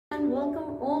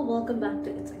all, welcome back to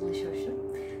It's English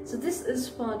Ocean. So this is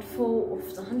part 4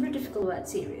 of the 100 difficult word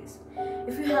series.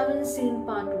 If you haven't seen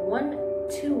part 1,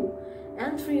 2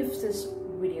 and 3 of this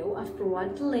video, I've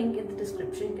provided the link in the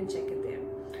description, you can check it there.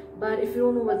 But if you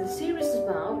don't know what the series is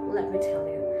about, let me tell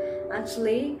you.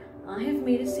 Actually, I have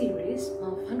made a series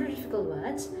of 100 difficult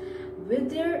words with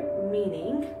their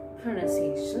meaning,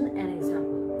 pronunciation and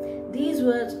example. These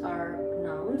words are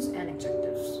nouns and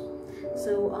adjectives.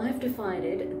 So I have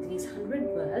divided these 100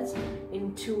 words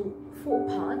into 4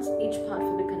 parts. Each part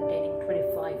will be containing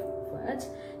 25 words.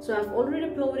 So I've already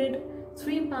uploaded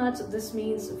 3 parts. This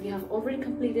means we have already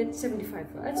completed 75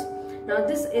 words. Now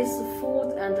this is the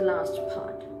 4th and the last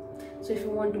part. So if you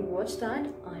want to watch that,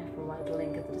 I have provided a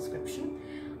link in the description.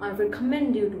 I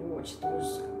recommend you to watch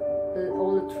those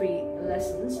all the 3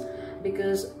 lessons,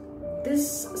 because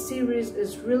this series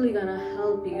is really gonna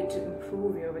help you to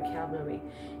improve your vocabulary.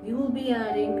 You will be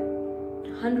adding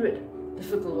 100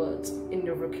 difficult words in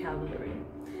your vocabulary.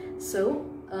 So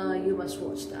you must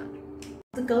watch that.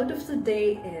 The quote of the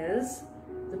day is,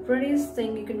 the prettiest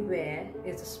thing you can wear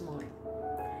is a smile.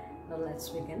 Now let's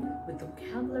begin with the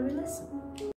vocabulary lesson.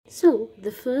 So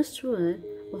the first word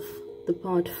of the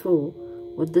part 4,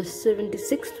 or the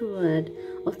 76th word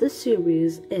of the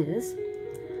series is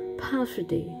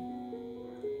perfidy.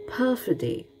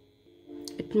 Perfidy.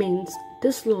 It means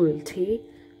disloyalty,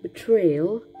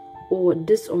 betrayal, or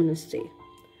dishonesty.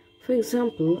 For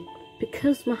example,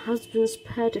 because my husband's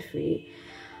perfidy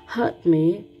hurt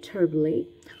me terribly,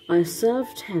 I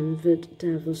served him with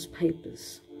divorce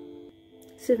papers.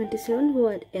 77th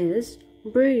word is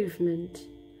bereavement.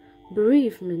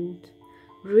 Bereavement.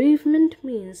 Bereavement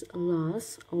means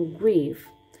loss or grief,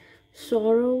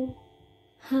 sorrow,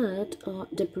 hurt, or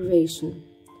deprivation.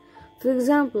 For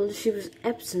example, she was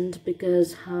absent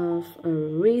because of a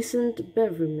recent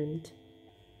bereavement.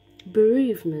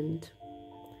 Bereavement.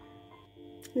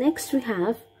 Next we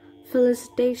have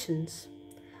felicitations.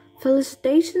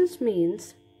 Felicitations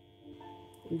means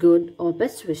good or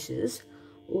best wishes,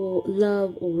 or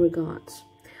love or regards.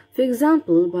 For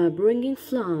example, by bringing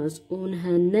flowers on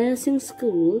her nursing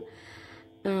school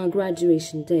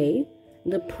graduation day,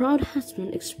 the proud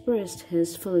husband expressed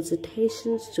his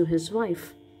felicitations to his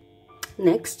wife.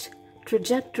 Next,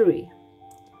 trajectory.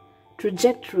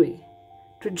 Trajectory.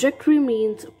 Trajectory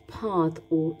means path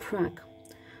or track.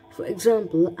 For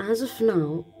example, as of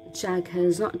now, Jack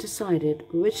has not decided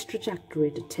which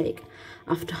trajectory to take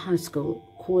after high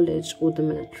school, college, or the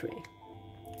military.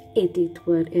 80th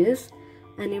word is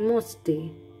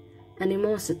animosity.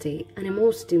 Animosity.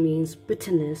 Animosity means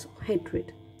bitterness or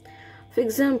hatred. For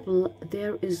example,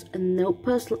 there is no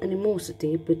personal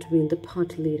animosity between the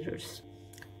party leaders.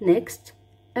 Next,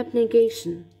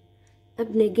 abnegation.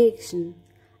 Abnegation.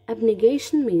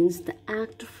 Abnegation means the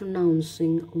act of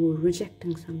renouncing or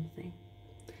rejecting something.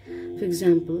 For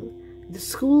example, the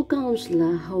school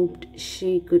counselor hoped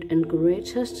she could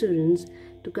encourage her students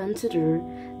to consider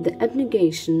the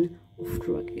abnegation of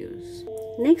drug use.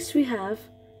 Next we have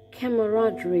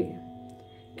camaraderie.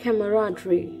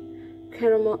 Camaraderie.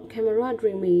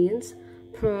 Camaraderie means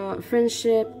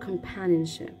friendship,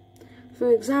 companionship.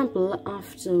 For example,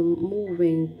 after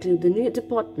moving to the new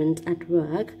department at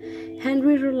work,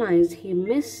 Henry realized he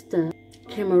missed the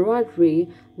camaraderie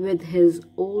with his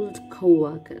old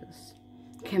co-workers.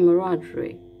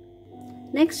 Camaraderie.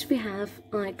 Next we have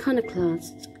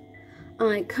iconoclast.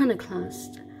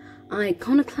 Iconoclast.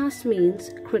 Iconoclast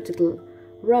means critical,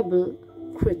 rebel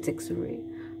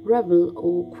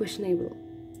or questionable.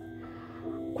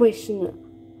 Questioner.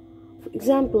 For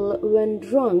example, when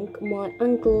drunk, my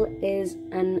uncle is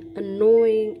an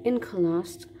annoying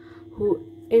iconoclast who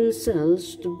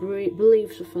insults the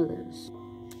beliefs of others.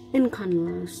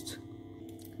 Iconoclast.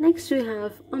 Next we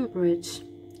have umbrage.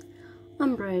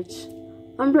 Umbrage.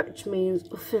 Umbrage means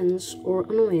offense or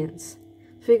annoyance.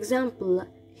 For example,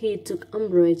 he took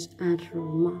umbrage at her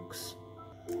remarks.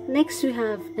 Next we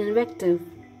have invective.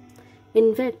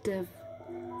 Invective.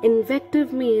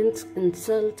 Invective means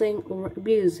insulting or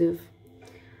abusive.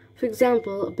 For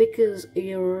example, because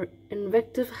your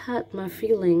invective hurt my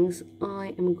feelings,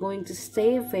 I am going to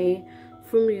stay away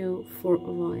from you for a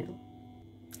while.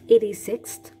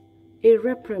 86th,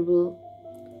 irreparable.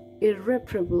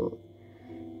 Irreparable.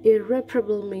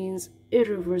 Irreparable means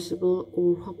irreversible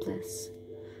or hopeless.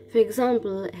 For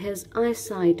example, his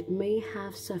eyesight may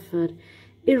have suffered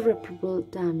irreparable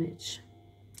damage.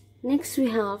 Next we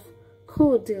have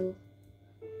cordial.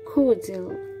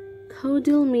 Cordial.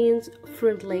 Cordial means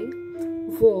friendly,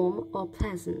 warm, or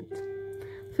pleasant.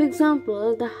 For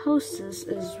example, the hostess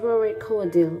is very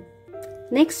cordial.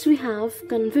 Next we have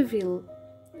convivial.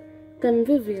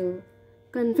 Convivial.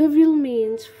 Convivial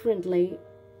means friendly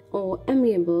or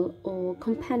amiable or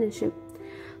companionship.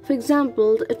 For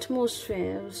example, the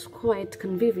atmosphere was quite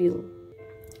convivial.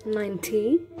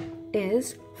 90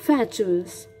 is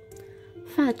fatuous.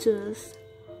 Fatuous.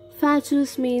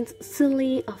 Fatuous means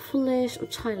silly or foolish or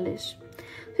childish.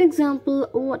 For example,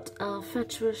 what a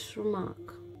fatuous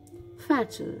remark.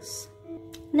 Fatuous.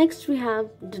 Next we have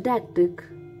didactic.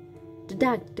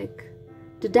 Didactic.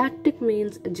 Didactic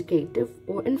means educative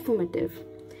or informative.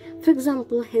 For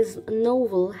example, his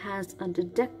novel has a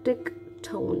didactic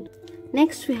tone.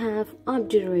 Next we have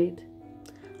obdurate.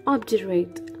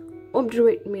 Obdurate.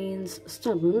 Obdurate means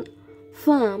stubborn,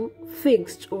 firm,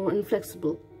 fixed, or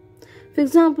inflexible. For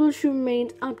example, she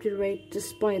remained obdurate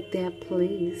despite their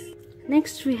pleas.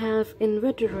 Next we have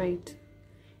inveterate.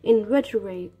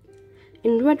 Inveterate.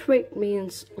 Inveterate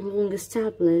means long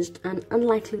established and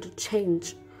unlikely to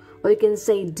change, or you can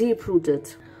say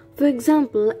deep-rooted. For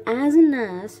example, as a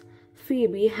nurse,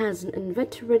 Phoebe has an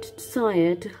inveterate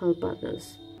desire to help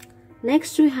others.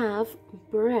 Next we have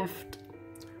bereft.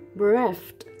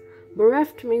 Bereft.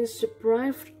 Bereft means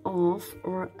deprived of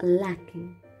or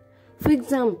lacking. For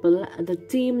example, the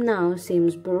team now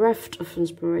seems bereft of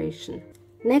inspiration.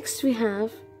 Next we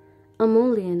have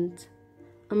emollient.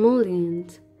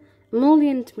 Emollient.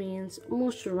 Emollient means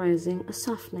moisturizing or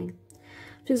softening.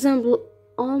 For example,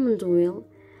 almond oil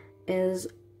is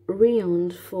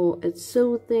renowned for its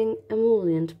soothing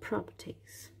emollient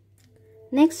properties.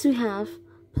 Next we have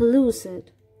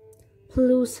pellucid.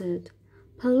 Pellucid.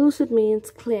 Pellucid means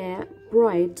clear,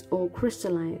 bright, or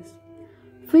crystallized.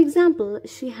 For example,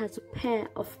 she has a pair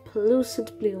of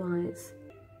pellucid blue eyes.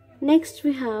 Next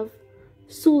we have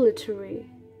solitary.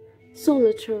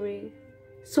 Solitary.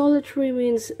 Solitary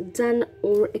means done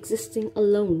or existing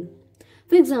alone.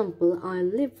 For example, I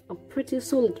live a pretty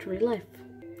solitary life.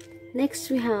 Next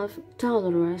we have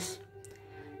dolorous.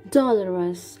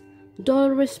 Dolorous.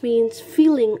 Dolorous means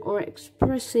feeling or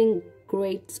expressing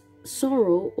great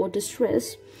sorrow or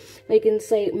distress. You can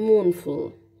say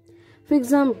mournful. For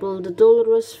example, the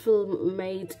dolorous film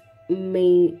made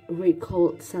me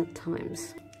recall sad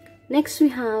times. Next we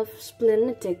have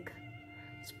splenetic.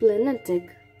 Splenetic.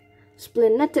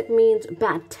 Splenetic means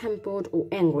bad-tempered or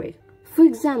angry. For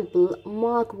example,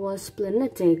 Mark was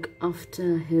splenetic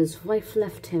after his wife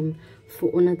left him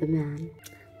for another man.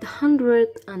 The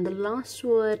 100th and the last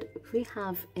word we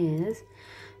have is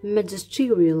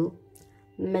magisterial.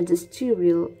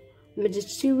 Magisterial.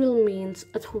 Magisterial means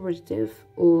authoritative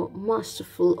or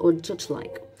masterful or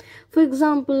judge-like. For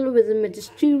example, with a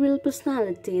magisterial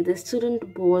personality, the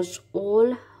student bossed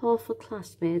all of her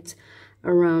classmates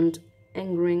around,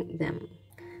 angering them.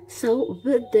 So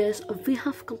with this, we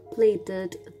have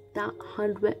completed the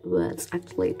 100 words,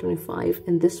 actually 25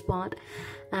 in this part,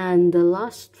 and the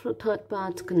last third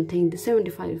part contained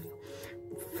 75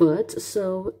 words.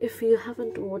 So if you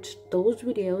haven't watched those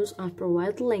videos, I'll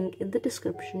provide the link in the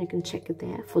description. You can check it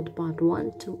there for the part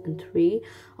 1, 2 and 3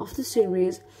 of the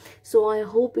series. So I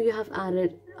hope you have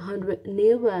added 100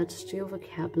 new words to your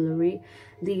vocabulary.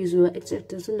 These were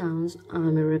adjectives and nouns I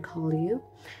may recall you.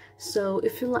 So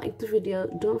if you liked the video,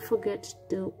 don't forget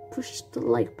to push the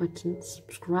like button,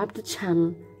 subscribe to the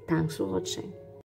channel. Thanks for watching.